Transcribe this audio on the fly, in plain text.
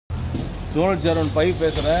Zonal Chairman 5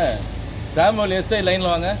 பேசுறேன். Samuel SI லைன்ல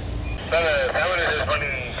வாங்க.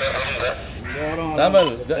 Samuel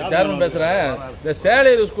Chairman பேசுறேன். இந்த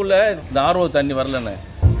Selaiyur Schoolல இந்த RO தண்ணி வரலன்னு.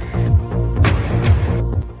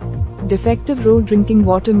 Defective RO drinking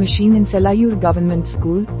water machine in Selaiyur Government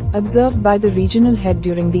School, observed by the regional head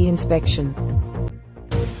during the inspection.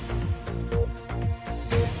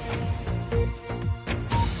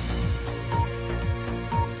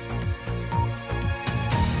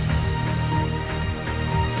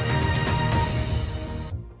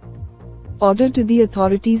 Order to the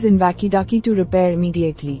authorities in Wakkidaki to repair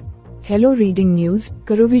immediately. Hello Reading News,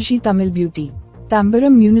 Karoviji Tamil Beauty.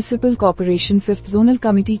 Tambaram Municipal Corporation 5th Zonal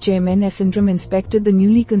Committee Chairman S. Indram inspected the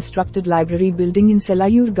newly constructed library building in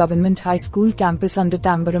Selaiyur Government High School campus under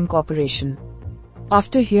Tambaram Corporation.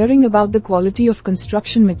 After hearing about the quality of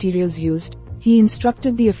construction materials used, he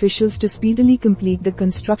instructed the officials to speedily complete the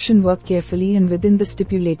construction work carefully and within the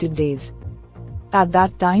stipulated days. At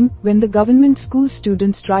that time, when the government school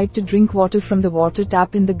students tried to drink water from the water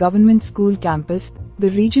tap in the government school campus, the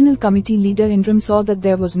regional committee leader Indram saw that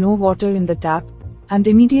there was no water in the tap, and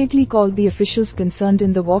immediately called the officials concerned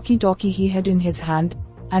in the walkie-talkie he had in his hand,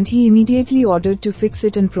 and he immediately ordered to fix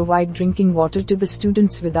it and provide drinking water to the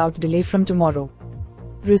students without delay from tomorrow.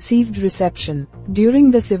 Received reception.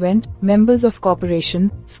 During this event, members of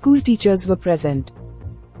corporation, school teachers were present.